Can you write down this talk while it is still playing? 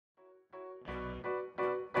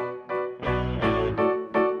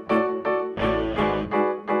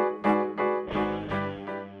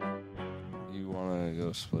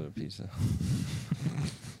go split a pizza.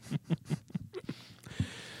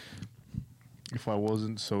 If I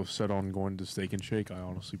wasn't so set on going to Steak and Shake, I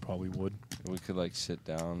honestly probably would. We could like sit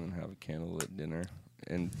down and have a candlelit dinner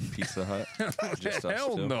in Pizza Hut. Just us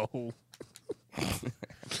Hell two. no.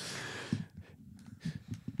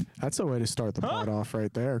 That's a way to start the pod off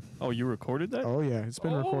right there. Oh, you recorded that? Oh, yeah. It's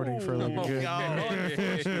been recording for like a good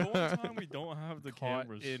The one time we don't have the Caught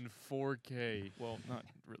cameras. in 4K. Well, not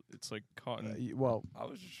really. It's like caught in, well, I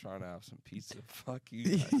was just trying to have some pizza. Fuck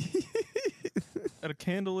you guys. at a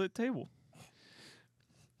candlelit table.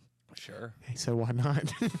 Sure. so why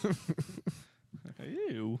not?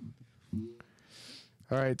 Ew.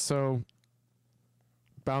 All right, so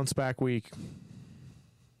bounce back week.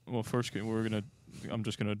 Well, first, I'm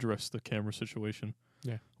just gonna address the camera situation.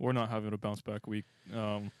 Yeah. We're not having a bounce back week.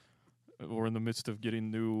 We're in the midst of getting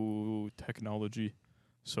new technology,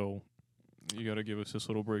 so you got to give us this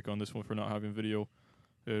little break on this one for not having video.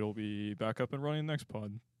 It'll be back up and running next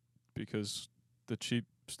pod because the cheap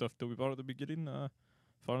stuff that we bought at the beginning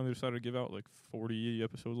finally decided to give out like 40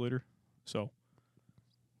 episodes later. So,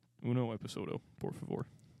 uno episodo, por favor.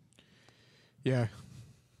 Yeah.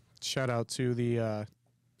 Shout out to the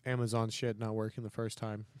Amazon shit not working the first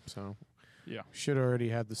time. So Yeah. should have already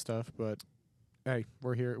had the stuff, but hey,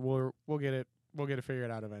 we're here. We'll get it. We'll get it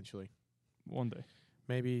figured out eventually. One day.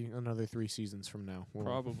 Maybe another 3 seasons from now.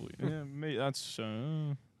 Probably. Yeah, that's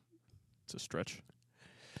it's a stretch.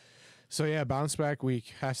 So yeah, bounce back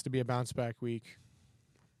week has to be a bounce back week.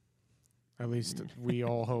 At least we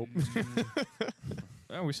all hope.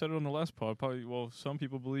 Yeah, we said it on the last pod. Probably. Well, some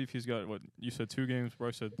people believe he's got what you said 2 games.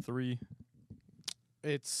 Bryce said 3.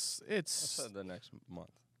 I said the next month.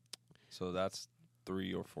 So that's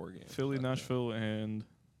 3 or 4 games. Philly, Nashville, and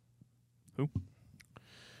who?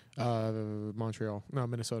 Montreal. No,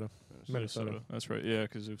 Minnesota. Minnesota. That's right. Yeah,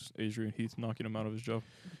 because it was Adrian Heath knocking him out of his job.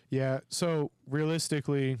 Yeah. So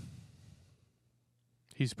realistically,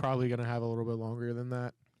 he's probably going to have a little bit longer than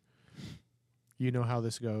that. You know how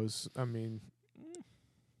this goes. I mean,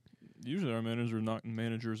 Usually our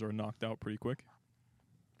managers are knocked out pretty quick.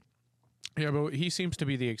 yeah, but he seems to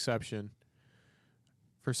be the exception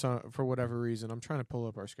for whatever reason. I'm trying to pull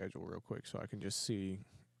up our schedule real quick so I can just see.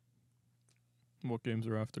 What games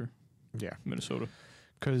are after? Yeah. Minnesota.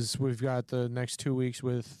 Because we've got the next 2 weeks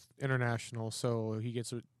with international, so he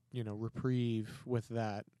gets a reprieve with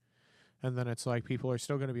that, and then it's like people are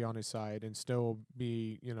still going to be on his side and still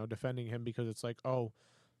be defending him because it's like, oh,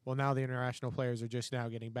 well, now the international players are just now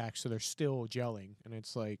getting back, so they're still gelling, and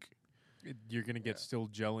it's like You're going to get still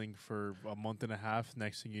gelling for a month and a half.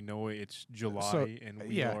 Next thing you know, it's July, So, and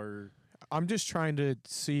we are... I'm just trying to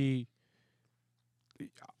see.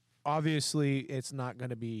 Obviously, it's not going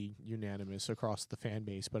to be unanimous across the fan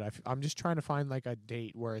base, but I'm just trying to find like a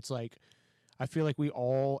date where it's like, I feel like we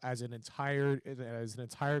all, as an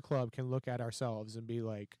entire club, can look at ourselves and be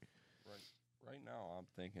like, Right now, I'm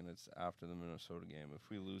thinking it's after the Minnesota game. If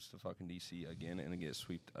we lose to fucking DC again and get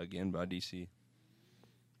swept again by DC,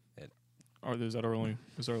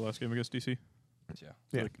 Is our last game against DC? yeah.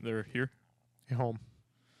 Yeah. Like they're here. home.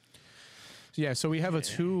 Yeah, so we have a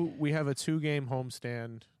 2-game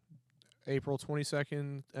homestand, April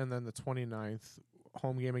 22nd and then the 29th,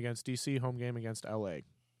 home game against DC, home game against LA.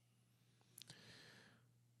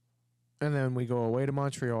 And then we go away to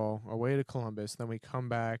Montreal, away to Columbus, then we come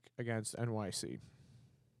back against NYC.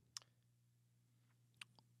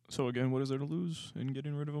 So again, what is there to lose in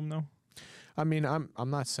getting rid of him now? I mean, I'm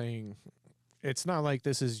not saying it's not like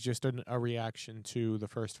this is just a reaction to the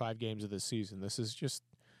first 5 games of the season. This is just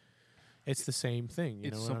it's the same thing.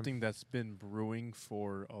 It's something that's been brewing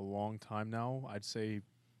for a long time now. I'd say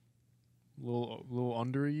a little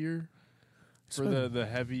under a year for the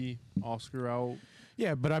heavy Oscar out.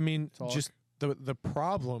 Yeah, but I mean, talk. just the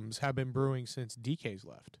problems have been brewing since DK's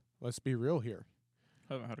left. Let's be real here.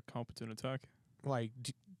 Haven't had a competent attack. Like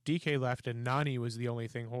DK left and Nani was the only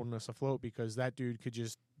thing holding us afloat because that dude could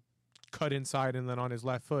just cut inside and then on his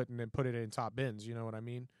left foot and then put it in top bins. You know what I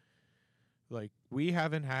mean? Like, we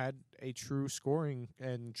haven't had a true scoring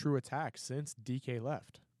and true attack since DK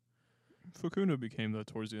left. Facundo became that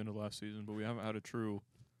towards the end of last season, but we haven't had a true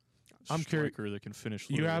I'm striker that can finish.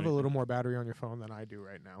 You have a anything. little more battery on your phone than I do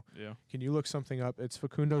right now. Yeah. Can you look something up? It's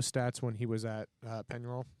Facundo's stats when he was at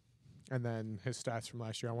Pennyroll, and then his stats from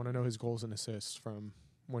last year. I want to know his goals and assists from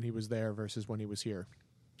when he was there versus when he was here.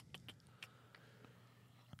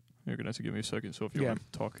 You're going to have to give me a second, so if you want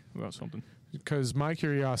to talk about something. Because my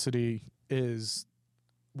curiosity is,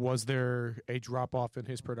 was there a drop-off in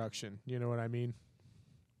his production? You know what I mean?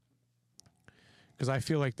 Because I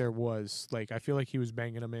feel like there was. Like, I feel like he was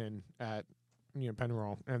banging him in at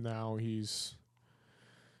Pennyroll, and now he's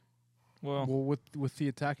Well, with the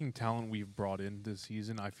attacking talent we've brought in this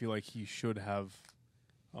season, I feel like he should have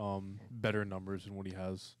better numbers than what he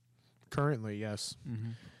has. Currently, yes.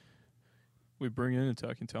 we bring in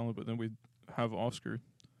attacking talent, but then we have Oscar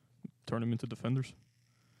turn him into defenders.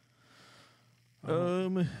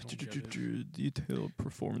 Detailed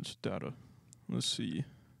performance data. Let's see.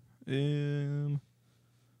 If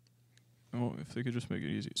they could just make it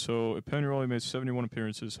easy. So Penaroli made 71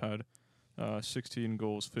 appearances, had 16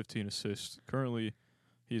 goals, 15 assists. Currently,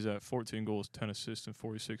 he's at 14 goals, 10 assists, and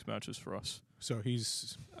 46 matches for us. So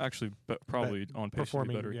he's Actually probably on pace to be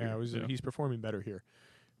performing. better Yeah, here. he's performing better here.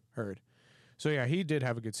 Heard. So yeah, he did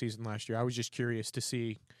have a good season last year. I was just curious to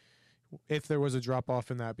see if there was a drop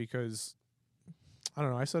off in that because I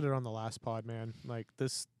don't know. I said it on the last pod, man. Like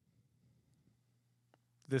this,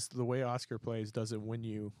 the way Oscar plays doesn't win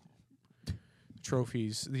you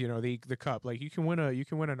trophies. You know, the cup. Like you can win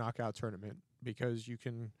a knockout tournament because you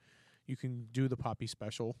can do the Papi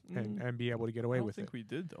special and be able to get away with it. I don't think we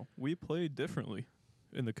did though. We played differently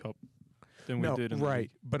in the cup than we did in the right.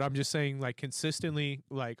 league. But I'm just saying, like consistently,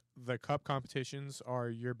 like the cup competitions are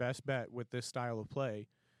your best bet with this style of play.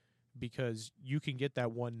 Because you can get that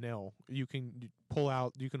 1-0. You can pull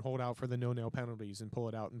out. You can hold out for the 0-0 penalties and pull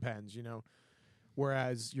it out in pens. You know,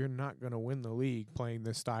 whereas you're not going to win the league playing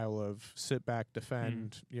this style of sit back,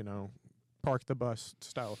 defend. You know, park the bus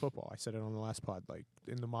style of football. I said it on the last pod. Like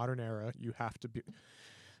in the modern era, you have to be.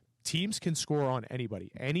 Teams can score on anybody.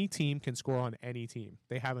 Any team can score on any team.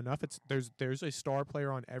 They have enough. There's a star player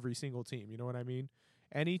on every single team. You know what I mean?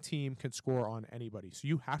 Any team can score on anybody. So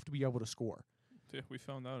you have to be able to score. Yeah, we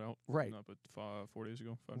found that out. Right. Not but 5 days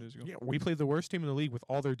ago. Yeah, we played the worst team in the league with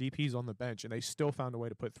all their DPs on the bench, and they still found a way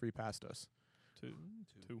to put 3 past us.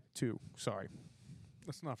 Two. Sorry.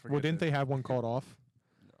 Let's not forget. Well, didn't they have one called off?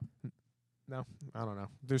 No, I don't know.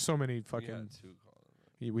 There's so many We fucking. had 2 called.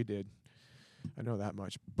 Yeah, we did. I know that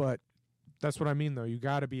much, but that's what I mean, though. You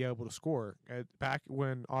got to be able to score. Back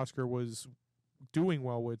when Oscar was doing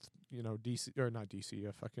well with DC or not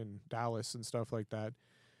DC, fucking Dallas and stuff like that.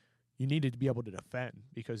 You needed to be able to defend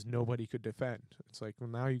because nobody could defend. It's like, well,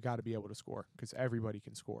 now you got to be able to score because everybody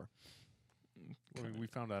can score. We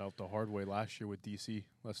found that out the hard way last year with DC.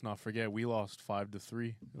 Let's not forget, we lost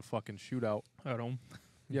 5-3, a fucking shootout At home.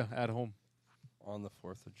 Yeah, at home. On the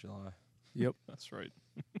 4th of July. Yep. That's right.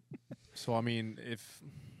 So I mean, if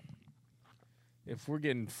we're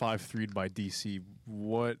getting 5-3'd by DC,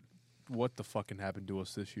 what the fucking happened to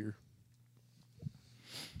us this year?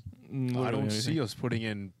 I don't see us putting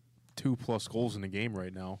in 2+ goals in the game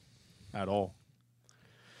right now, at all.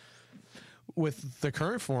 With the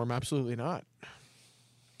current form, absolutely not.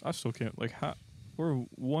 I still can't. We're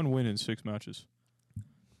 1 win in 6 matches.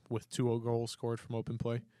 With 2 goals scored from open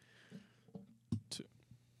play.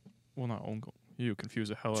 Well, not own goal. You confuse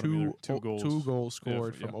the hell out of me there. 2 goals. 2 goals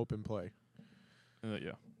scored from open play.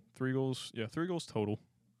 3 goals. Yeah, 3 goals total.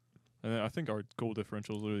 And I think our goal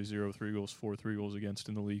differential is literally 0, 3 goals, 4, 3 goals against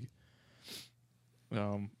in the league.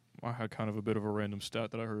 I had kind of a bit of a random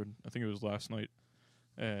stat that I heard. I think it was last night,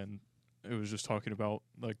 and it was just talking about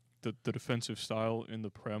like the defensive style in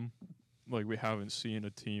the Prem. Like we haven't seen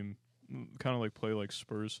a team kind of like play like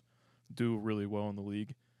Spurs do really well in the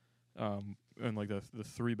league, and like the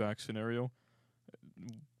 3-back scenario.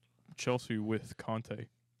 Chelsea with Conte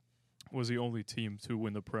was the only team to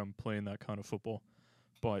win the Prem playing that kind of football,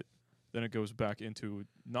 but then it goes back into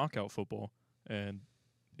knockout football, and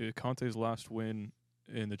Conte's last win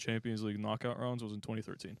in the Champions League knockout rounds was in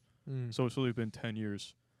 2013. So it's really been 10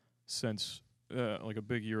 years since like a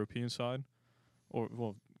big European side, or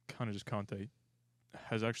well, kind of just Conte,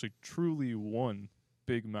 has actually truly won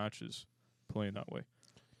big matches playing that way.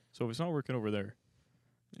 So if it's not working over there,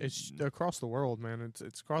 it's across the world, man.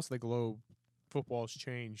 It's across the globe. Football's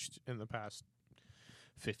changed in the past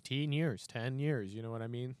 15 years, 10 years. You know what I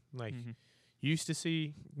mean? Like. You used to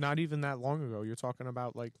see, not even that long ago, you're talking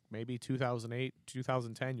about like maybe 2008,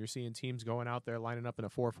 2010, you're seeing teams going out there lining up in a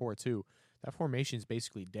 4-4-2. That formation is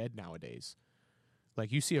basically dead nowadays.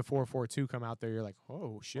 Like you see a 4-4-2 come out there, you're like,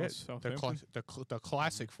 oh shit, the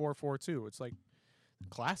classic 4-4-2. It's like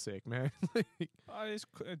classic, man. it's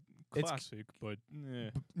classic, but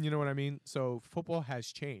you know what I mean? So football has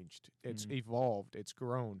changed. It's evolved. It's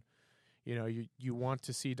grown. You know, you want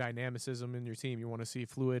to see dynamicism in your team. You want to see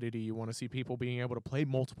fluidity. You want to see people being able to play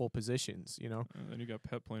multiple positions, you know. And then you got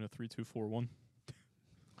Pep playing a 3-2-4-1.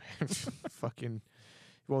 Fucking,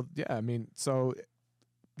 well, yeah, I mean, so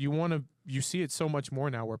you see it so much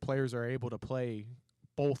more now where players are able to play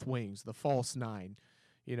both wings, the false 9.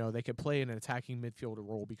 You know, they can play in an attacking midfielder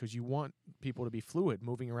role because you want people to be fluid,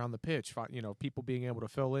 moving around the pitch, you know, people being able to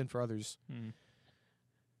fill in for others.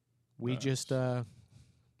 We just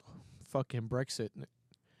fucking Brexit.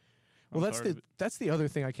 Well, I'm that's the other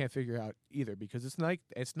thing I can't figure out either, because it's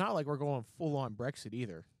not like we're going full on Brexit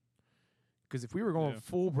either. Because if we were going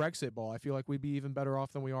full Brexit ball, I feel like we'd be even better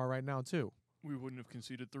off than we are right now too. We wouldn't have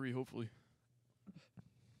conceded 3, hopefully.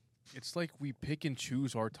 It's like we pick and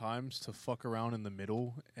choose our times to fuck around in the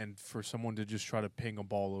middle and for someone to just try to ping a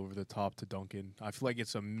ball over the top to dunk in. I feel like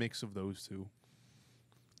it's a mix of those two.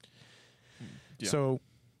 Yeah. So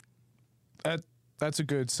that's a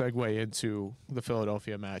good segue into the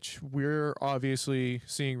Philadelphia match. We're obviously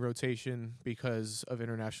seeing rotation because of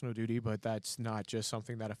international duty, but that's not just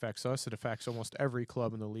something that affects us. It affects almost every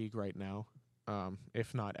club in the league right now,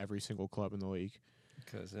 if not every single club in the league.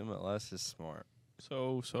 Because MLS is smart.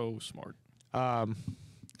 So smart.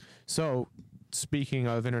 So, speaking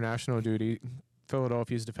of international duty,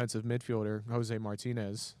 Philadelphia's defensive midfielder, Jose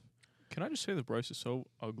Martinez. Can I just say that Bryce is so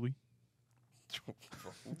ugly?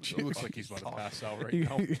 He looks like he's about to pass out right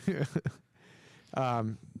now.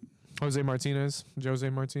 Jose Martinez.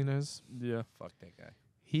 Yeah. Fuck that guy.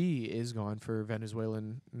 He is gone for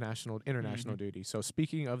Venezuelan international duty. So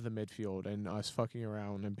speaking of the midfield and us fucking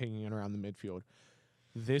around and pinging around the midfield,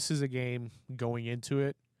 this is a game going into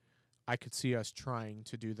it. I could see us trying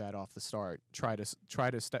to do that off the start. Try to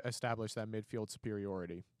establish that midfield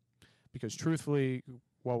superiority, because truthfully,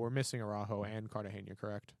 well, we're missing Araujo and Cartagena,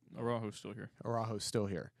 correct? Araujo's still here. Araujo's still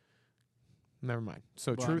here. Never mind.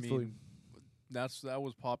 So But truthfully, that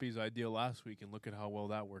was Papi's idea last week, and look at how well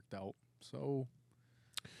that worked out. So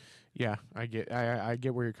yeah, I get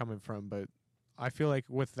where you're coming from, but I feel like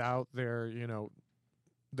without their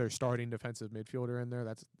starting defensive midfielder in there,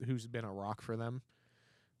 that's who's been a rock for them.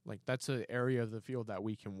 Like, that's an area of the field that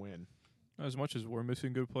we can win. As much as we're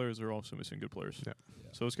missing good players, they're also missing good players. Yeah.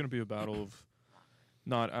 So it's going to be a battle of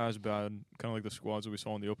not as bad, kind of like the squads that we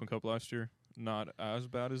saw in the Open Cup last year. Not as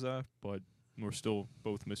bad as that, but we're still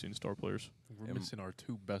both missing star players. we're missing our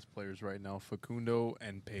two best players right now, Facundo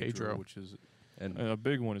and Pedro. which is And And a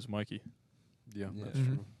big one is Mikey. yeah, Yeah. that's Mhm.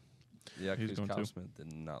 true. yeah, He's because going Kyle too. Smith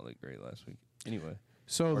did not look great last week. Anyway,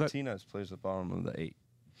 So that Martinez plays the bottom of the 8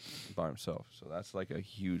 by himself, so that's like a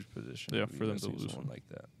huge position. Yeah, to be for them to missing lose someone him. like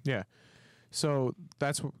that. yeah, so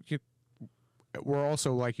that's we're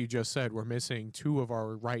also, like you just said, we're missing two of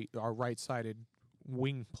our right-sided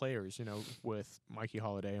wing players, with Mikey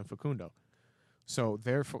Holiday and Facundo. So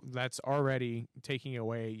therefore, that's already taking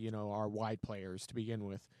away, our wide players to begin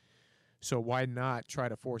with. So why not try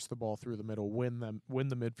to force the ball through the middle, win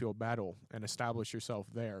the midfield battle, and establish yourself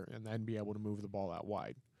there, and then be able to move the ball out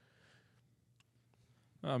wide?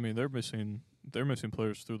 I mean, they're missing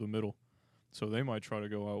players through the middle, so they might try to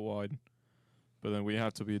go out wide, but then we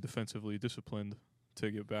have to be defensively disciplined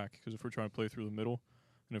to get back, because if we're trying to play through the middle,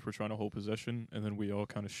 and if we're trying to hold possession, and then we all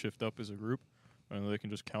kind of shift up as a group, and they can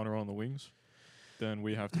just counter on the wings, then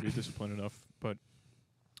we have to be disciplined enough. But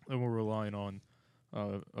then we're relying on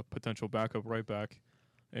a potential backup right back,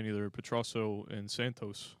 and either Petrasso and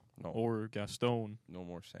Santos No, or Gaston. no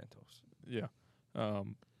more Santos. Yeah.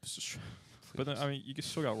 But then, I mean, you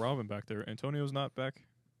still got Robin back there. Antonio's not back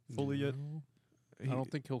fully yet. I don't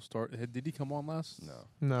think he'll start. Did he come on last? No.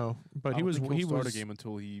 No, but I he don't was think he'll he start was a game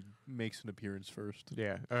until he makes an appearance first.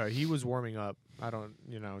 Yeah, he was warming up. I don't,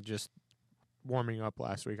 just warming up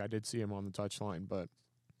last week. I did see him on the touchline, but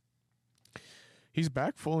he's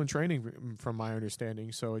back full in training from my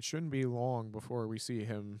understanding, so it shouldn't be long before we see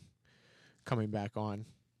him coming back on.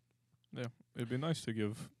 Yeah, it'd be nice to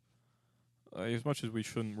give, as much as we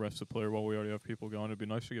shouldn't rest a player while we already have people gone, it'd be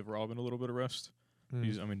nice to give Robin a little bit of rest. Mm.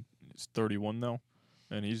 He's 31 now,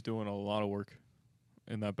 and he's doing a lot of work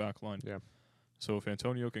in that back line. Yeah. So if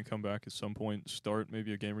Antonio can come back at some point, start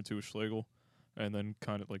maybe a game or two with Schlegel, and then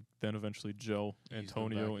kind of then eventually gel Ease them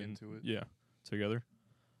Antonio back and into it. yeah together,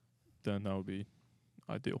 then that would be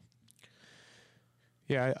ideal.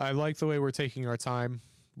 Yeah, I like the way we're taking our time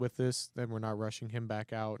with this. Then we're not rushing him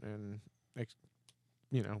back out, and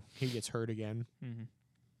he gets hurt again. Mm-hmm.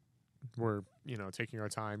 We're taking our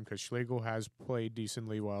time because Schlegel has played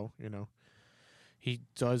decently well. He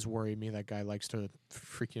does worry me. That guy likes to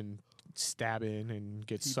freaking stab in and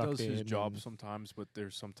get He sucked does in. his job and- sometimes, but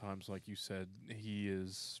there's sometimes, like you said, he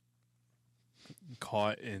is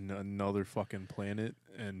caught in another fucking planet,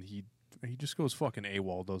 and he just goes fucking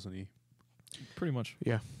AWOL, doesn't he? Pretty much.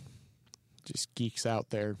 just geeks out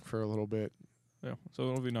there for a little bit. Yeah. So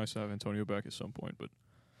it'll be nice to have Antonio back at some point, but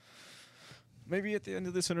maybe at the end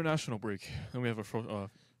of this international break, then we have a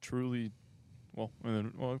truly,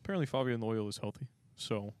 apparently Fabian Loyal is healthy,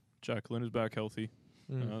 so Jacqueline is back healthy.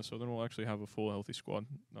 Mm. So then we'll actually have a full healthy squad.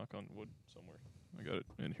 Knock on wood somewhere. I got it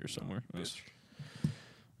in here somewhere.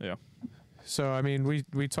 Yeah. So I mean,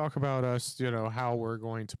 we talk about us, how we're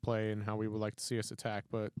going to play and how we would like to see us attack,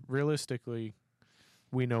 but realistically,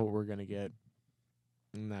 we know what we're going to get,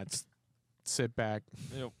 and that's sit back,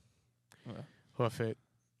 Yep. hoof it,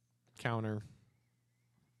 counter.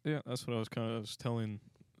 Yeah, that's what I was telling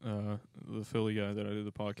the Philly guy that I did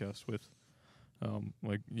the podcast with.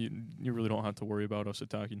 Like you really don't have to worry about us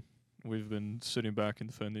attacking. We've been sitting back and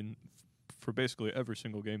defending for basically every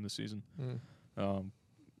single game this season.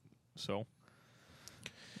 So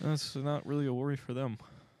that's not really a worry for them.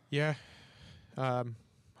 Yeah.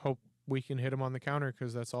 Hope we can hit them on the counter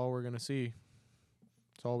because that's all we're going to see.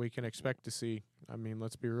 It's all we can expect to see. I mean,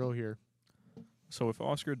 let's be real here. So if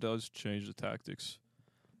Oscar does change the tactics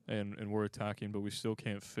and we're attacking but we still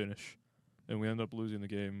can't finish and we end up losing the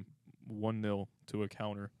game 1-0 to a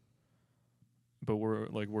counter, but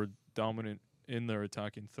we're dominant in their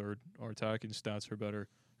attacking third, our attacking stats are better,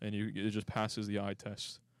 and it just passes the eye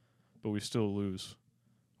test, but we still lose,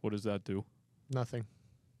 what does that do? Nothing.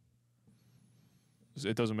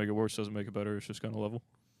 It doesn't make it worse, doesn't make it better, it's just kind of level.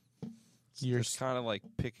 It's kind of like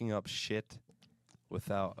picking up shit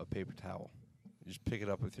without a paper towel. You just pick it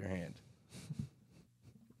up with your hand.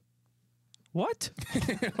 What?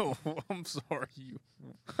 I'm sorry.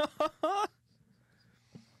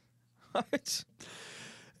 What?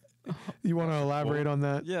 You want to elaborate on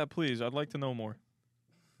that? Yeah, please, I'd like to know more.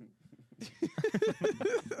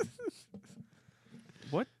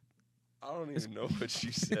 What? I don't even know what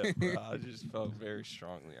she said, bro. I just felt very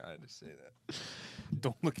strongly I had to say that.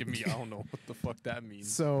 Don't look at me. I don't know what the fuck that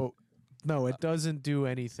means. So, no, it doesn't do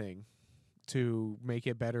anything to make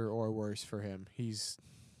it better or worse for him. He's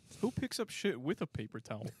Who picks up shit with a paper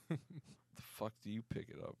towel? The fuck do you pick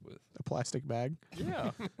it up with? a plastic bag.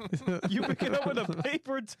 Yeah. You pick it up with a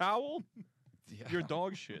paper towel? Yeah. Your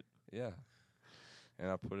dog shit. Yeah. And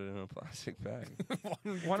I put it in a plastic bag.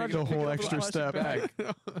 Why not The just pick whole it up with a extra plastic step. bag?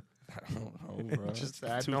 I don't know, bro. Just It's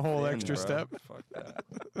adding too a whole thin, extra bro. step. Fuck that.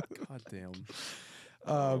 God damn.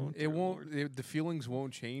 Um, It won't. The feelings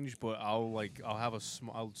won't change, but I'll have a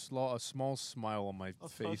small smile on my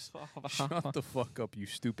face. Shut the fuck up, you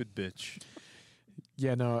stupid bitch.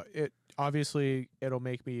 Yeah, no, obviously it'll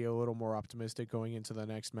make me a little more optimistic going into the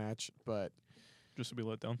next match, but Just to be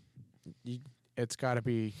let down. it's got to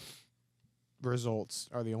be results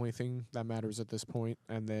are the only thing that matters at this point,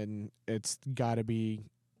 and then it's got to be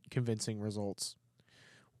convincing results.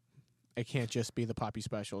 It can't just be the Papi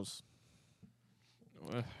specials.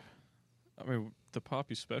 I mean, the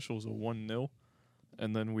Papi special is a 1-0,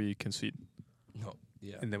 and then we concede. No.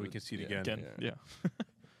 Yeah. And then we concede again. Again, yeah.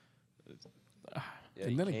 Yeah,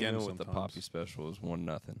 And you then came again in with the sometimes. Papi special is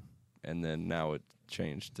 1-0, and then now it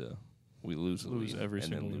changed to we lose Lose every and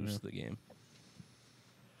single then game, lose yeah. the game.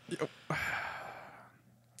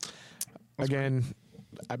 Again,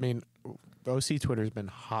 I mean, OC Twitter's been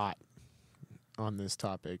hot on this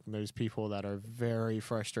topic. There's people that are very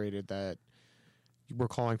frustrated that we're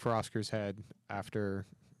calling for Oscar's head after.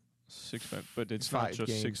 But it's not 5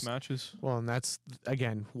 just 6 games. matches. Well, and that's,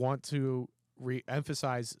 again, want to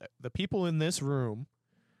re-emphasize the people in this room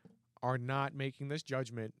are not making this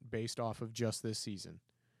judgment based off of just this season.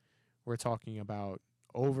 We're talking about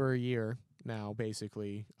over a year now,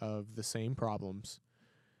 basically, of the same problems.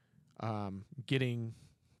 Getting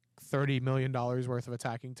 $30 million worth of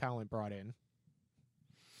attacking talent brought in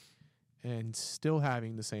and still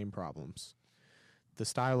having the same problems. The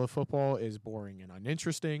style of football is boring and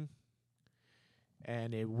uninteresting,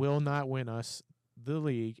 and it will not win us the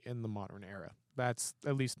league in the modern era. That's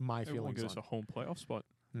at least my It won't feelings get on us a home playoff spot.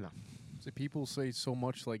 So people say so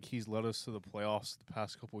much like he's led us to the playoffs the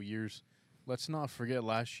past couple of years. Let's not forget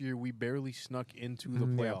last year we barely snuck into the Yeah.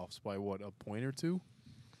 playoffs by what, a point or two?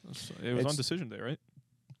 It was on It's- decision day, right?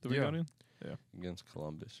 That we Yeah. got in? Against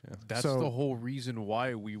Columbus, yeah. That's So- the whole reason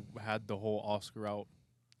why we had the whole Oscar out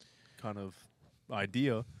kind of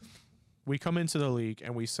idea. We come into the league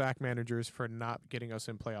and we sack managers for not getting us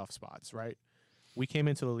in playoff spots, right? We came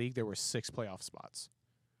into the league, there were 6 playoff spots.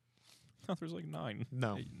 No, there's like 9.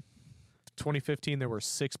 No. 8. 2015, there were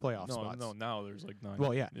 6 playoff No, spots. no, now there's like 9.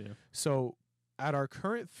 Well, yeah. Yeah. So at our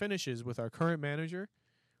current finishes with our current manager,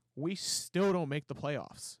 we still don't make the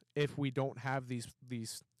playoffs if we don't have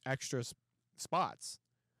these extra spots.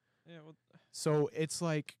 Yeah, well, So it's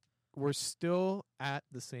like we're still at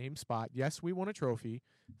the same spot. Yes, we won a trophy.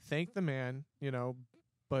 Thank the man,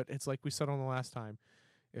 but it's like we said on the last time.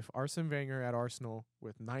 If Arsene Wenger at Arsenal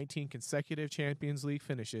with 19 consecutive Champions League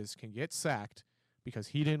finishes can get sacked because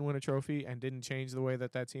he didn't win a trophy and didn't change the way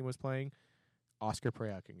that team was playing, Oscar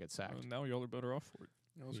Pereira can get sacked. now y'all are better off for it.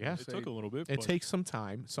 Yeah. It took a little bit. It but takes some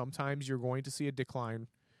time. Sometimes you're going to see a decline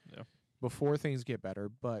Yeah. before things get better,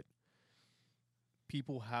 but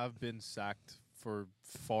people have been sacked for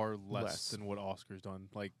far less than what Oscar's done.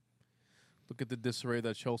 Like, look at the disarray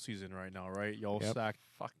that Chelsea's in right now, right? Y'all sacked.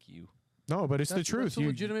 Fuck you. No, but it's the truth. That's a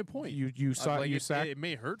legitimate point. You saw you sacked. It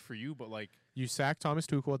may hurt for you, but like you sacked Thomas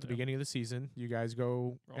Tuchel at the beginning of the season. You guys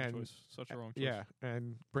go Wrong choice. Such a wrong choice. Yeah,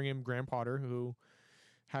 and bring in Graham Potter, who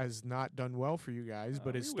has not done well for you guys,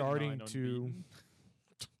 but is starting to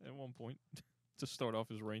at one point to start off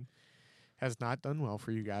his reign. Has not done well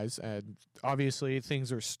for you guys, and obviously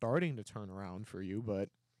things are starting to turn around for you. But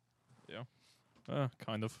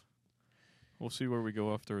Kind of. We'll see where we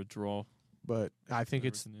go after a draw. But I think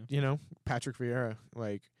it's Everything, Patrick Vieira.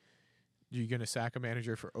 Like, you're gonna sack a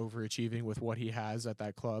manager for overachieving with what he has at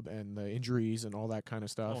that club and the injuries and all that kind of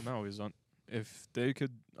stuff. Oh no, he's on. If they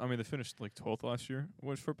could, I mean, they finished like 12th last year,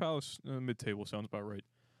 which for Palace mid-table sounds about right.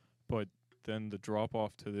 But then the drop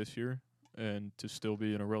off to this year and to still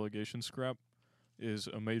be in a relegation scrap is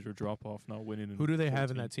a major drop off. Not winning. Who do they have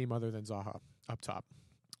in that team other than Zaha up top?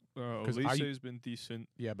 Olise's been decent.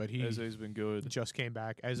 Yeah, but he Eze's been good. just came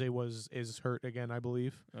back. Eze is hurt again, I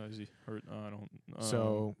believe. Is he hurt? I don't.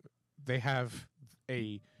 So they have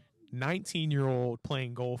a 19-year-old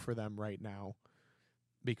playing goal for them right now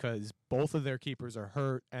because both of their keepers are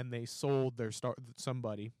hurt and they sold their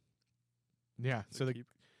somebody. Yeah, so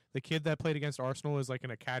the kid that played against Arsenal is like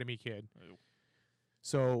an academy kid. Ew.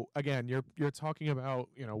 So again, you're talking about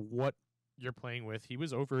what you're playing with. He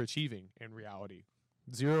was overachieving in reality.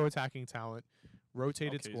 Zero attacking talent,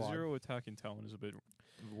 rotated squad. Zero attacking talent is a bit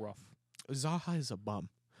rough. Zaha is a bum.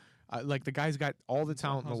 Like, the guy's got all the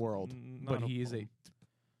talent in the world, but he is a...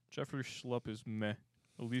 Jeffrey Schlupp is meh.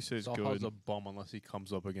 Elise is Zaha's good. a bum unless he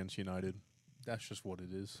comes up against United. That's just what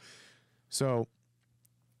it is. So,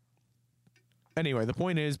 anyway, the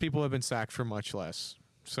point is people have been sacked for much less.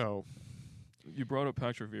 So, You brought up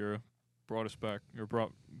Patrick Vieira,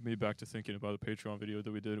 brought me back to thinking about the Patreon video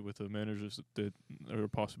that we did with the managers that are a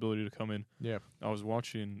possibility to come in. yeah. I was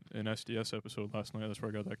watching an SDS episode last night. That's where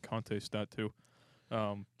I got that Conte stat too.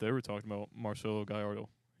 They were talking about Marcelo Gallardo,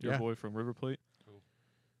 your boy from River Plate. Who?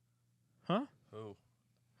 Huh? Who?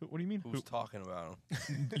 What do you mean? Who's talking about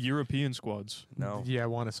him? European squads. No. Yeah, I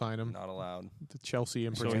want to sign him. Not allowed. The Chelsea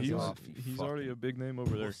in So particular. he's already a big name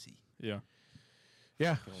over there. Pussy. Yeah.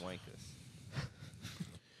 Yeah. Fucking wank us.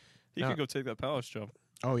 He could go take that Palace job.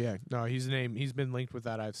 Oh, yeah. No, he's been linked with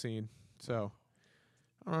that, I've seen. So,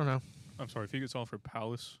 I don't know. I'm sorry, if he gets offered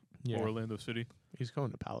Palace Yeah. or Orlando City, He's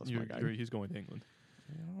going to Palace, my guy. he's going to England.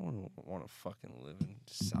 I don't want to fucking live in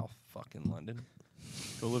South fucking London.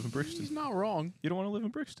 Go live in Brixton. He's not wrong. You don't want to live in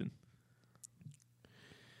Brixton.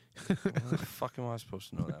 How the fuck am I supposed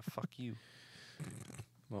to know that? Fuck you.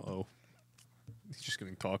 Uh-oh. He's just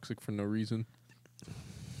getting toxic for no reason.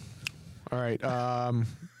 All right.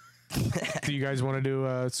 Do you guys want to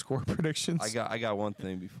do score predictions? I got one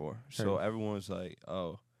thing before. So Hey. everyone was like,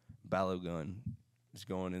 "Oh, Balogun is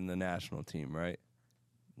going in the national team, right?"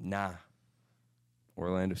 Nah.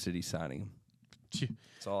 Orlando City signing him.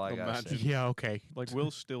 That's all I got to say. Yeah, okay. Like, Will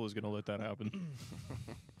Still is going to let that happen.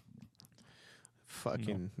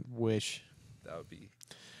 Fucking wish. That would be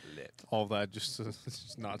lit. All that just to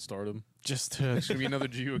just not start him. Just to... It's going to be another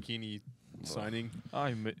Gioacchini signing.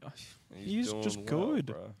 He's doing just well, good.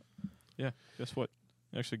 bro. Yeah, guess what?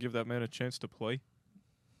 Actually give that man a chance to play.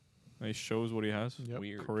 And he shows what he has. Yep.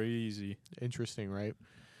 Weird. Crazy. Interesting, right?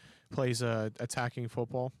 Plays attacking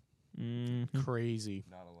football. Mm-hmm. Crazy.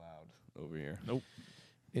 Not allowed over here. Nope.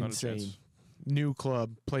 Not a Insane. chance. New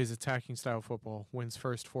club, plays attacking style football, wins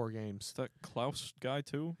first 4 games. That Klaus guy,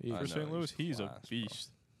 too, I for know, St. Louis, he's he's class, a bro.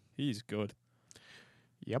 beast. He's good.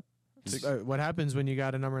 Yep. Six- What happens when you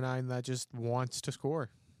got a number 9 that just wants to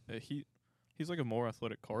score? He's like a more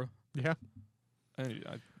athletic Kara. Yeah. And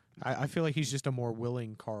I feel like he's just a more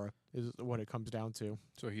willing Kara, is what it comes down to.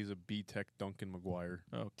 So he's a B-Tech Duncan McGuire.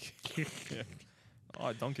 okay. Yeah.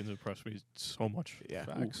 Oh, Duncan's impressed me so much. Yeah.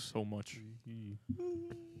 Facts. So much.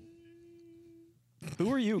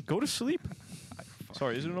 Who are you? Go to sleep.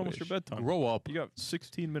 Sorry, isn't it almost your bedtime? Grow up. You got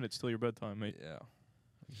 16 minutes till your bedtime, mate. Yeah.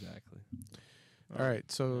 Exactly. All right,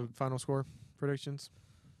 so final score predictions.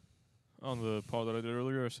 On the pod that I did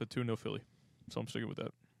earlier, I said 2-0 Philly. So I'm sticking with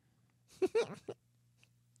that.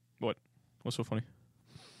 What? What's so funny?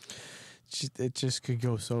 It just could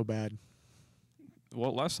go so bad.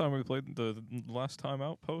 Well, last time we played the last time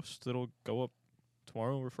out post, it'll go up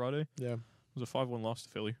tomorrow or Friday. Yeah. It was a 5-1 loss to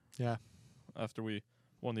Philly. Yeah. After we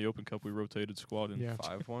won the Open Cup, we rotated squad and Yeah.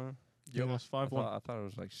 5-1? yeah, lost 5-1. I thought it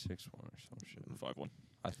was like 6-1 or some shit. 5-1.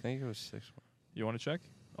 I think it was 6-1. You want to check?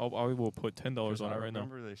 I will put $10 on it right now.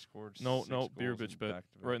 Remember they scored No, 6 beer goals bitch in bet back-to-back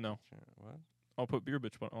right now. What? I'll put beer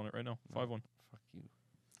bitch on it right now. 5-1. Fuck you.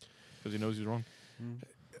 Because he knows he's wrong.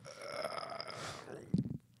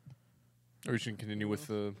 Or we should continue with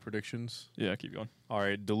the predictions. Yeah, keep going. All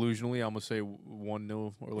right, delusionally, I'm gonna say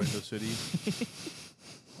 1-0 Orlando City.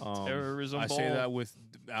 Terrorism I ball. say that with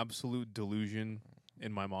absolute delusion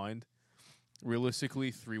in my mind.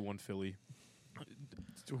 Realistically, 3-1 Philly.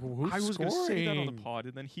 Who's I was going to say that on the scoring? pod,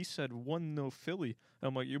 and then he said 1-0 Philly. And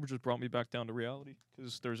I'm like, you just brought me back down to reality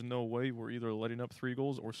because there's no way we're either letting up 3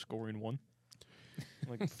 goals or scoring 1.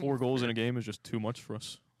 Like 4 goals in a game is just too much for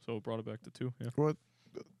us. So it brought it back to 2. Yeah. What?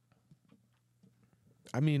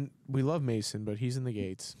 I mean, we love Mason, but he's in the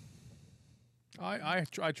gates. I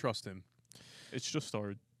trust him. It's just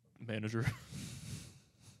our manager.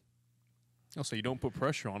 I'll say you don't put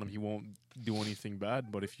pressure on him, he won't do anything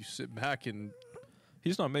bad. But if you sit back and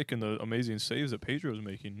He's not making the amazing saves that Pedro's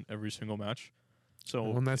making every single match. So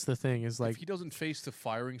Well, and that's the thing is if like he doesn't face the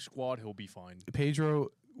firing squad, he'll be fine. Pedro.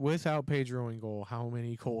 Without Pedro in goal, how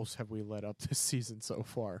many goals have we let up this season so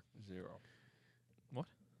far? 0.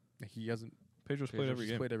 He hasn't Pedro's played every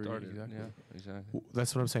game. played every Started, game. Exactly. yeah, exactly.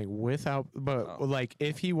 That's what I'm saying. Without, but Oh. like,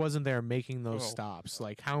 if he wasn't there making those Oh. stops,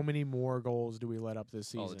 like, how many more goals do we let up this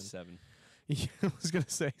Solid season? 7. I was gonna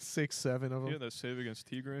say 6, 7 of them. Yeah, that save against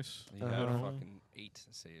Tigres. He had Uh-huh. fucking 8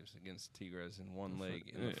 saves against Tigres in one leg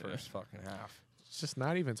in the Yeah. first fucking half. It's just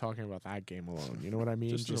not even talking about that game alone. You know what I mean?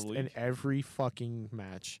 Just in the in league. every fucking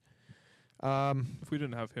match. If we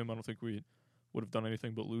didn't have him, I don't think we would have done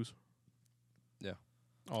anything but lose.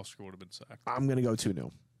 Oscar would have been sacked. I'm gonna go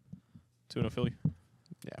 2-0. 2-0 Philly.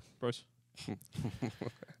 Yeah. Bryce.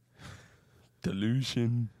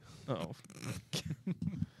 Delusion. Oh,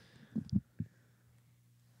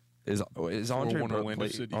 Is Andre 4-1 Orlando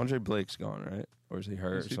Blake, City. Andre Blake's gone, right? Or is he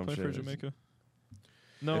hurt is or he some playing shit? for Jamaica?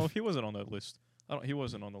 No, If- he wasn't on that list. He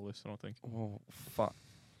wasn't on the list. I don't think. Well, fuck.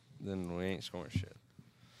 Then we ain't scoring shit.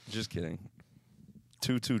 Just kidding.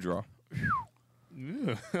 2-2 draw.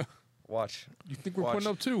 Yeah. Watch. You think we're Watch. putting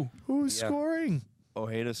up 2? Who's Yeah. scoring?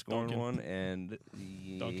 Ojeda scoring Duncan. one and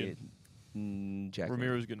the Duncan. Jacqueline.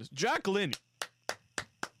 Ramirez goodness. Jacqueline.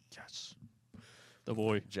 Yes. The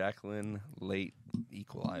boy. Jacqueline late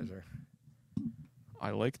equalizer.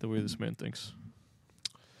 I like the way this man thinks.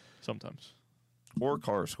 Sometimes. Or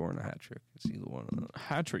Carr scoring a hat trick. It's either one of them.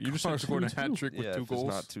 Hat trick. You just Carr said scored a 2-2. hat trick with Yeah, 2 if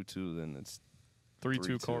goals. it's not 2-2, then it's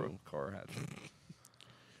 3-2 Carr. Carr hat trick.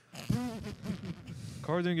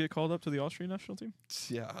 Carr didn't get called up to the Austrian national team?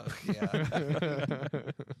 Yeah, yeah.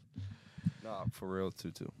 Nah, for real,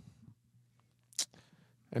 2-2.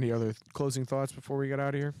 Any other closing thoughts before we get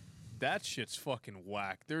out of here? That shit's fucking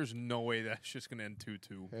whack. There's no way that shit's gonna end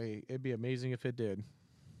 2-2. Hey, it'd be amazing if it did.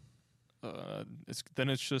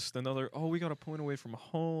 It's just another, we got a point away from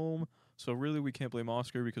home. So really we can't blame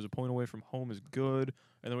Oscar because a point away from home is good.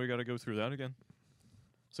 And then we got to go through that again.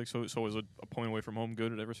 It's like, so is a point away from home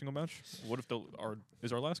good at every single match? What if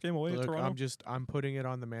is our last game away at Look, Toronto? I'm putting it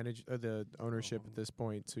on the ownership at this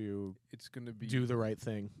point to It's gonna be do the right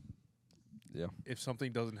thing. Yeah. if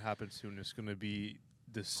something doesn't happen soon, it's gonna be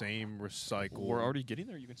the same recycle. We're already getting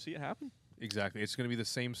there. You can see it happen. Exactly. It's gonna be the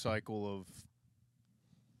same cycle of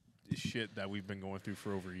shit that we've been going through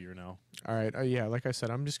for over a year now. All right. Yeah, like I said,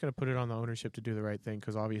 I'm just going to put it on the ownership to do the right thing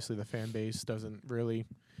because obviously the fan base doesn't really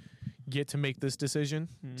get to make this decision.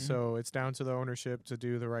 Mhm. So it's down to the ownership to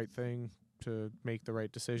do the right thing, to make the right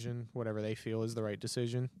decision, whatever they feel is the right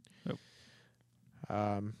decision. Yep.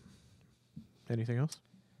 Anything else?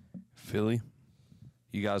 Philly,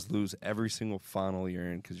 you guys lose every single final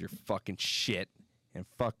you're in because you're fucking shit and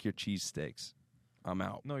fuck your cheesesteaks. I'm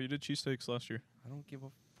out. No, you did cheesesteaks last year. I don't give a.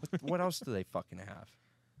 What else do they fucking have?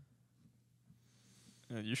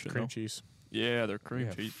 Yeah, you should Cream know. cheese. Yeah, they're cream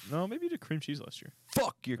Yeah. cheese. No, maybe you did cream cheese last year.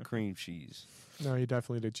 Fuck your cream cheese. No, you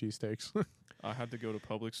definitely did cheesesteaks. I had to go to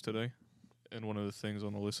Publix today, and one of the things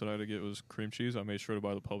on the list that I had to get was cream cheese. I made sure to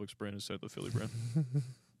buy the Publix brand instead of the Philly brand.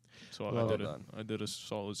 So Well I did a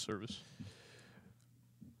solid service.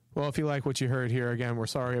 Well, if you like what you heard here, again, we're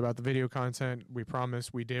sorry about the video content. We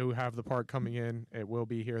promise we do have the part coming in. It will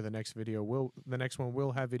be here. The next one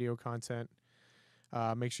will have video content.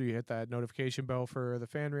 Make sure you hit that notification bell for the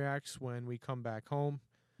fan reacts when we come back home.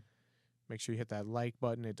 Make sure you hit that like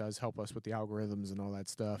button. It does help us with the algorithms and all that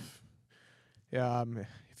stuff.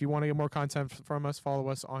 If you want to get more content from us, follow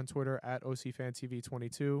us on Twitter at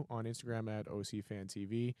OCFanTV22, on Instagram at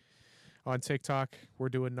OCFanTV. On TikTok, we're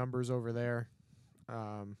doing numbers over there.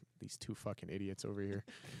 These two fucking idiots over here.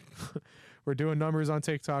 We're doing numbers on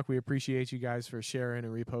TikTok. We appreciate you guys for sharing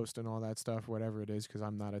and reposting all that stuff, whatever it is, because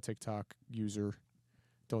I'm not a TikTok user.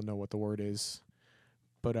 Don't know what the word is.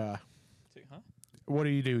 But what do?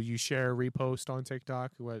 You share, repost on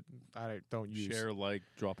TikTok? What I don't use. Share, like,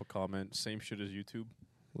 drop a comment. Same shit as YouTube.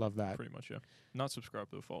 Love that. Pretty much, yeah. Not subscribe,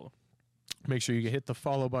 but follow. Make sure you hit the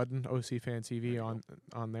follow button, OC Fan There TV you on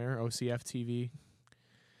there, OCF TV.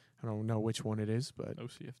 I don't know which one it is, but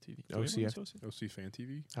OCF TV. OCF. OC Fan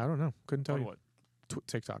TV. I don't know. Couldn't tell On you. what?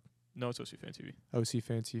 TikTok. No, it's OC Fan TV. OC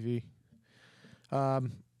Fan TV.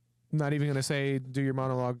 Not even gonna say do your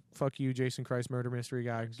monologue. Fuck you, Jason Christ, murder mystery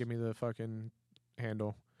guy. Thanks. Give me the fucking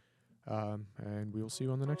handle. And we will see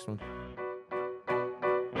you on the next one.